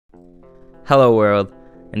Hello world.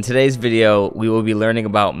 In today's video, we will be learning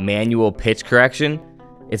about manual pitch correction.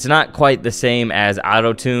 It's not quite the same as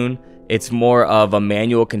Autotune. It's more of a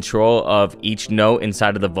manual control of each note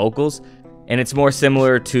inside of the vocals, and it's more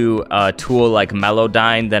similar to a tool like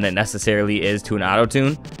Melodyne than it necessarily is to an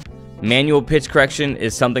Autotune. Manual pitch correction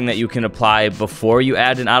is something that you can apply before you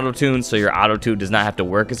add an Autotune, so your Autotune does not have to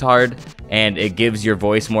work as hard, and it gives your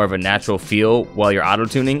voice more of a natural feel while you're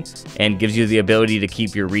Autotuning, and gives you the ability to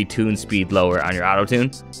keep your retune speed lower on your Autotune.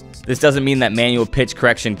 This doesn't mean that manual pitch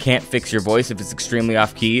correction can't fix your voice if it's extremely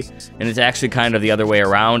off key, and it's actually kind of the other way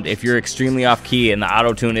around. If you're extremely off key and the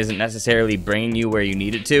Autotune isn't necessarily bringing you where you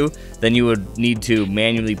need it to, then you would need to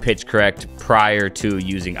manually pitch correct prior to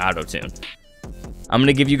using Autotune. I'm going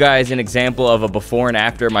to give you guys an example of a before and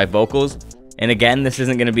after my vocals. And again, this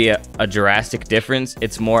isn't going to be a drastic difference.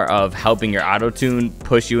 It's more of helping your Autotune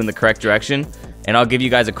push you in the correct direction. And I'll give you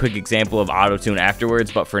guys a quick example of Autotune afterwards.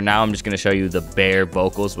 But for now, I'm just going to show you the bare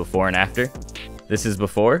vocals before and after. This is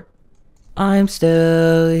before. I'm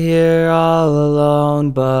still here all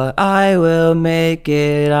alone, but I will make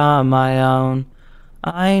it on my own.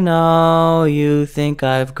 I know you think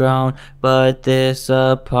I've grown, but this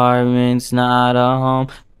apartment's not a home.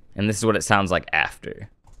 And this is what it sounds like after.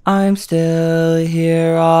 I'm still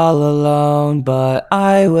here all alone, but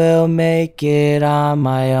I will make it on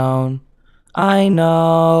my own. I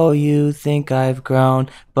know you think I've grown,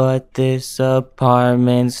 but this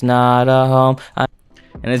apartment's not a home.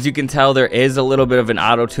 And as you can tell, there is a little bit of an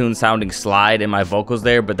Autotune sounding slide in my vocals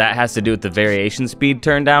there, but that has to do with the variation speed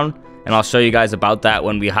turned down. And I'll show you guys about that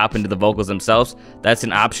when we hop into the vocals themselves. That's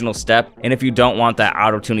an optional step. And if you don't want that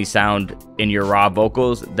auto-tuney sound in your raw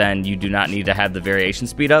vocals, then you do not need to have the variation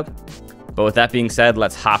speed up. But with that being said,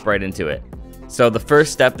 let's hop right into it. So the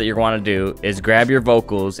first step that you're going to do is grab your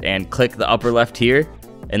vocals and click the upper left here,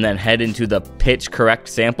 and then head into the pitch correct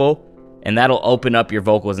sample. And that'll open up your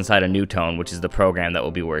vocals inside of Newtone, which is the program that we'll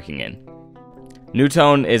be working in.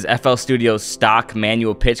 Newtone is FL Studio's stock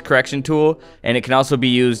manual pitch correction tool, and it can also be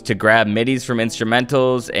used to grab MIDIs from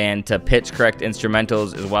instrumentals and to pitch correct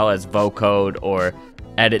instrumentals, as well as vocode or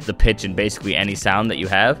edit the pitch in basically any sound that you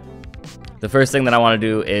have. The first thing that I want to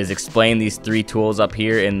do is explain these three tools up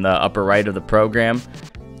here in the upper right of the program.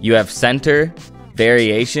 You have center,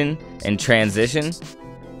 variation, and transition.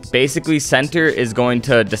 Basically, center is going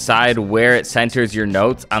to decide where it centers your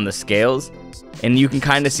notes on the scales. And you can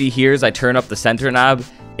kind of see here as I turn up the center knob,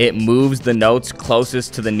 it moves the notes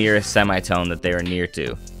closest to the nearest semitone that they are near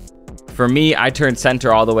to. For me, I turn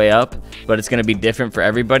center all the way up, but it's going to be different for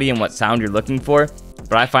everybody and what sound you're looking for.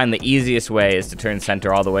 But I find the easiest way is to turn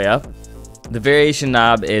center all the way up. The variation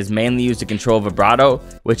knob is mainly used to control vibrato,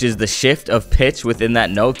 which is the shift of pitch within that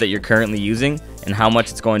note that you're currently using and how much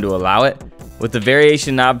it's going to allow it. With the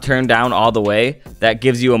variation knob turned down all the way, that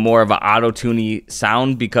gives you a more of an auto-tuney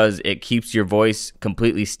sound because it keeps your voice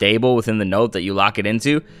completely stable within the note that you lock it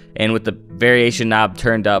into. And with the variation knob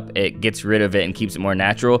turned up, it gets rid of it and keeps it more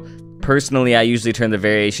natural. Personally, I usually turn the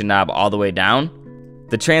variation knob all the way down.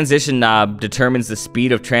 The transition knob determines the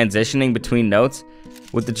speed of transitioning between notes.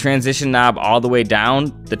 With the transition knob all the way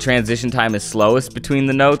down, the transition time is slowest between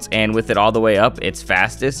the notes, and with it all the way up, it's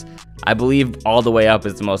fastest. I believe all the way up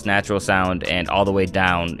is the most natural sound, and all the way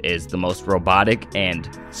down is the most robotic and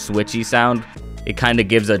switchy sound. It kind of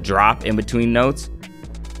gives a drop in between notes.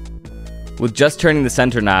 With just turning the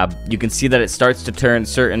center knob, you can see that it starts to turn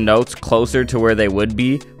certain notes closer to where they would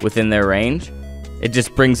be within their range. It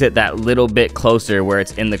just brings it that little bit closer where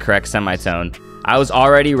it's in the correct semitone. I was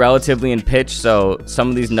already relatively in pitch, so some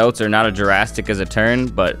of these notes are not as drastic as a turn,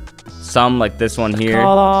 but some, like this one here,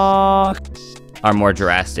 are more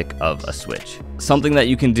drastic of a switch. Something that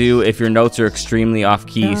you can do if your notes are extremely off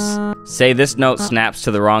key, say this note snaps to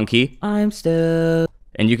the wrong key,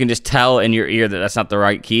 and you can just tell in your ear that that's not the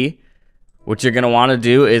right key. What you're going to want to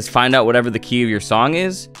do is find out whatever the key of your song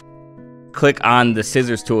is, click on the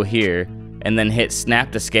scissors tool here, and then hit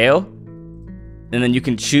snap to scale. And then you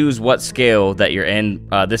can choose what scale that you're in.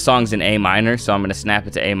 This song's in A minor, so I'm going to snap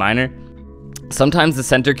it to A minor. Sometimes the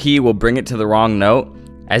center key will bring it to the wrong note.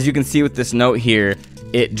 As you can see with this note here,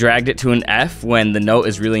 it dragged it to an F when the note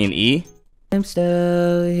is really an E. I'm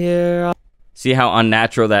still here. See how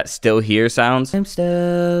unnatural that still here sounds? I'm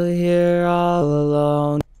still here all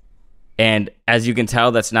alone. And as you can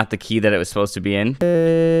tell, that's not the key that it was supposed to be in.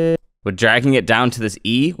 But dragging it down to this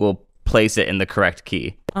E will place it in the correct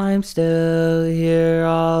key. I'm still here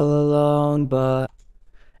all alone, but...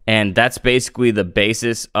 And that's basically the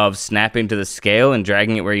basis of snapping to the scale and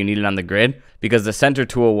dragging it where you need it on the grid, because the center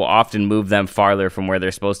tool will often move them farther from where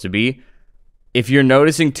they're supposed to be. If you're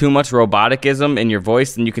noticing too much roboticism in your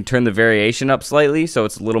voice, then you can turn the variation up slightly so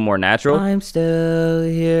it's a little more natural. I'm still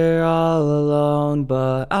here all alone,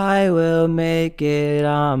 but I will make it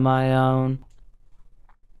on my own.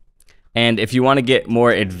 And if you want to get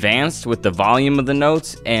more advanced with the volume of the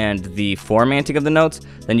notes and the formatting of the notes,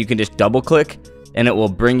 then you can just double click and it will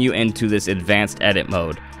bring you into this advanced edit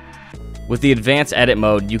mode. With the advanced edit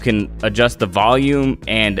mode, you can adjust the volume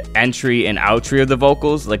and entry and outro of the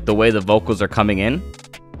vocals, like the way the vocals are coming in.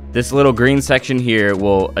 This little green section here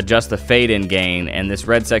will adjust the fade in gain, and this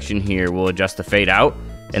red section here will adjust the fade out,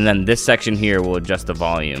 and then this section here will adjust the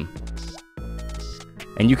volume.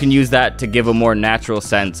 And you can use that to give a more natural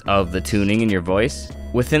sense of the tuning in your voice.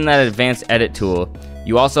 Within that advanced edit tool,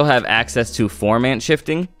 you also have access to format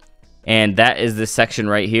shifting, and that is this section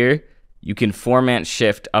right here. You can format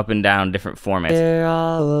shift up and down different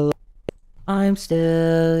formats. I'm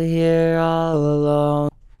still here all alone.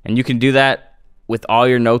 And you can do that with all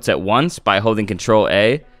your notes at once by holding Control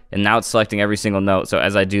A, and now it's selecting every single note. So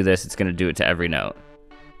as I do this, it's going to do it to every note.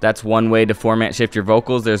 That's one way to format shift your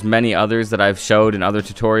vocals. There's many others that I've showed in other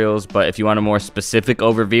tutorials, but if you want a more specific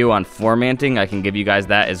overview on formatting, I can give you guys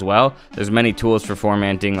that as well. There's many tools for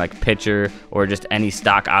formatting like Pitcher or just any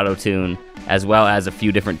stock Autotune, as well as a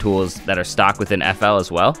few different tools that are stock within FL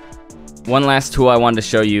as well. One last tool I wanted to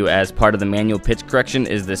show you as part of the manual pitch correction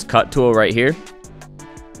is this cut tool right here.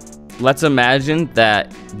 Let's imagine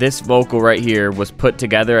that this vocal right here was put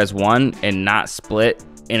together as one and not split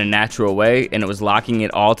in a natural way, and it was locking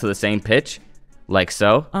it all to the same pitch, like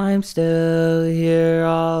so. I'm still here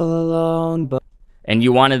all alone, but... And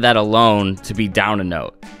you wanted that alone to be down a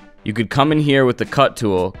note. You could come in here with the cut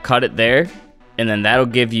tool, cut it there, and then that'll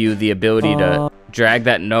give you the ability to drag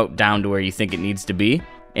that note down to where you think it needs to be.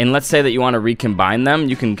 And let's say that you want to recombine them,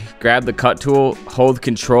 you can grab the cut tool, hold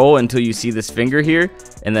Control until you see this finger here,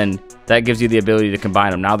 and then that gives you the ability to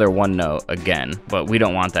combine them. Now they're one note again, but we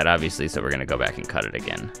don't want that obviously, so we're going to go back and cut it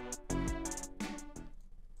again.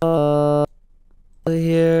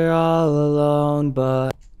 Here all alone,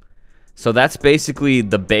 but... So that's basically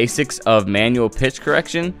the basics of manual pitch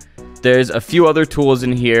correction. There's a few other tools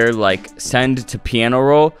in here like send to piano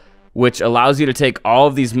roll, which allows you to take all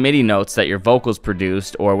of these MIDI notes that your vocals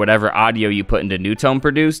produced or whatever audio you put into Newtone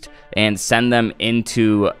produced and send them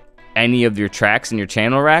into any of your tracks in your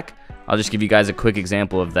channel rack. I'll just give you guys a quick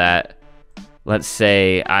example of that. Let's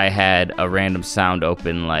say I had a random sound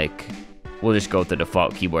open, like we'll just go with the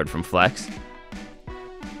default keyboard from Flex.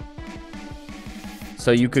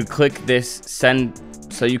 So you could click this send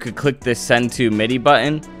to MIDI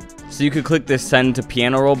button. So you could click this send to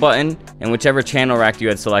piano roll button, and whichever channel rack you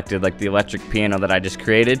had selected, like the electric piano that I just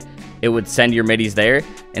created, it would send your MIDIs there.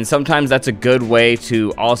 And sometimes that's a good way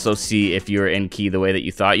to also see if you're in key the way that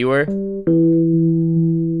you thought you were.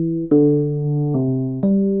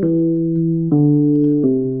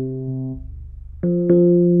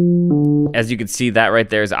 As you can see, that right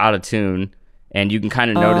there is Autotune, and you can kind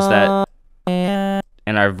of notice that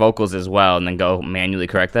in our vocals as well, and then go manually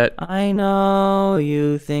correct that. I know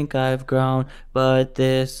you think I've grown, but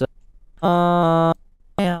this... I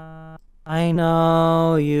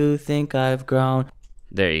know you think I've grown.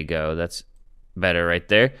 There you go. That's better right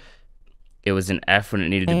there. It was an F when it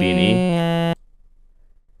needed to be an E.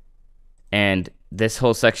 And this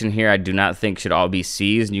whole section here, I do not think should all be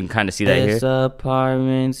C's, and you can kind of see that here. This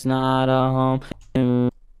apartment's not a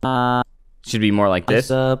home. Should be more like this.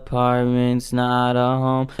 This apartment's not a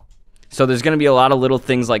home. So there's going to be a lot of little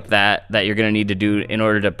things like that that you're going to need to do in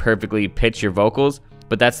order to perfectly pitch your vocals.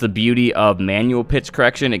 But that's the beauty of manual pitch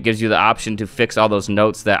correction. It gives you the option to fix all those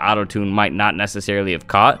notes that Autotune might not necessarily have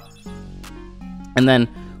caught. And then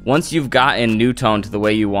once you've gotten Newtone to the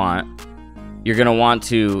way you want, you're going to want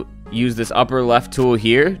to use this upper left tool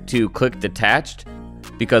here to click detached,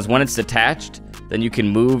 because when it's detached, then you can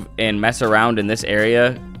move and mess around in this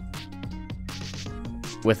area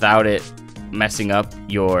without it messing up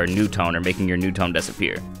your Newtone or making your Newtone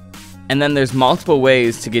disappear. And then there's multiple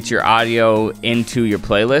ways to get your audio into your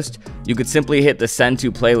playlist. You could simply hit the send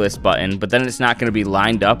to playlist button, but then it's not going to be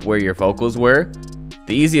lined up where your vocals were.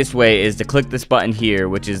 The easiest way is to click this button here,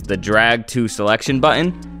 which is the drag to selection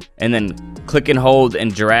button, and then click and hold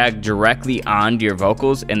and drag directly onto your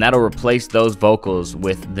vocals, and that'll replace those vocals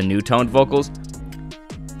with the Newtone vocals.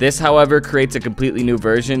 This, however, creates a completely new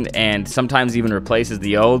version and sometimes even replaces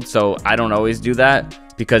the old, so I don't always do that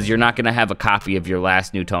because you're not going to have a copy of your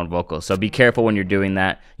last Newtone vocal. So be careful when you're doing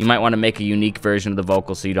that. You might want to make a unique version of the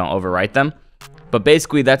vocal so you don't overwrite them. But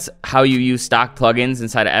basically, that's how you use stock plugins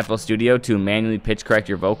inside of FL Studio to manually pitch correct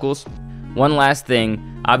your vocals. One last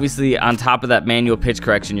thing, obviously on top of that manual pitch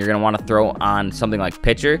correction, you're going to want to throw on something like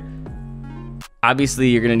Pitcher. Obviously,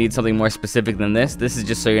 you're going to need something more specific than this. This is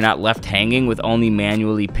just so you're not left hanging with only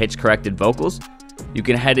manually pitch corrected vocals. You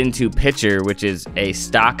can head into Pitcher, which is a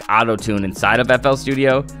stock auto-tune inside of FL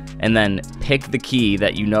Studio, and then pick the key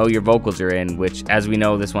that you know your vocals are in, which, as we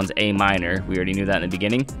know, this one's A minor. We already knew that in the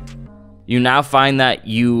beginning. You now find that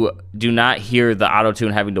you do not hear the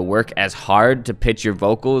auto-tune having to work as hard to pitch your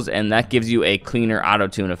vocals, and that gives you a cleaner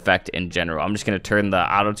auto-tune effect in general. I'm just going to turn the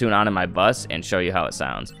auto-tune on in my bus and show you how it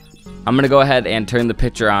sounds. I'm going to go ahead and turn the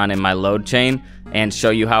Pitcher on in my load chain and show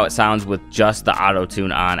you how it sounds with just the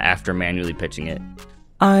auto-tune on after manually pitching it.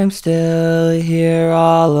 I'm still here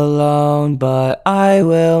all alone, but I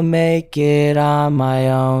will make it on my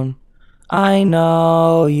own. I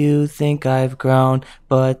know you think I've grown,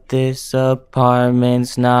 but this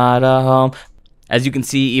apartment's not a home. As you can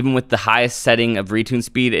see, even with the highest setting of retune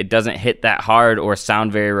speed, it doesn't hit that hard or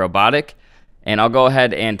sound very robotic. And I'll go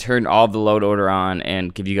ahead and turn all the load order on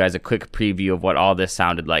and give you guys a quick preview of what all this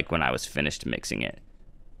sounded like when I was finished mixing it.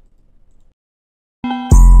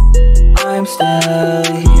 I'm still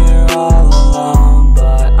here all alone,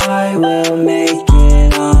 but I will make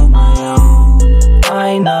it on my own.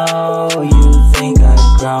 I know you think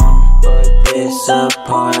I've grown, but this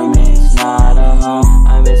apartment's not a home.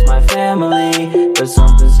 I miss my family, but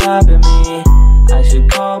something's stopping me. I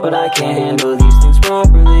should call, but I can't handle these things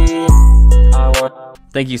properly.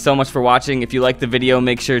 Thank you so much for watching. If you liked the video,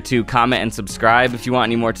 make sure to comment and subscribe if you want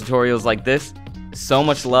any more tutorials like this. So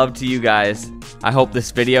much love to you guys. I hope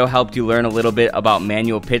this video helped you learn a little bit about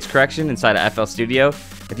manual pitch correction inside of FL Studio.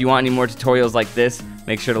 If you want any more tutorials like this,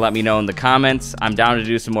 make sure to let me know in the comments. I'm down to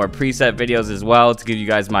do some more preset videos as well to give you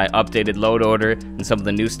guys my updated load order and some of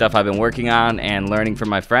the new stuff I've been working on and learning from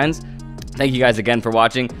my friends. Thank you guys again for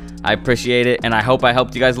watching. I appreciate it, and I hope I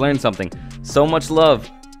helped you guys learn something. So much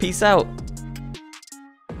love. Peace out.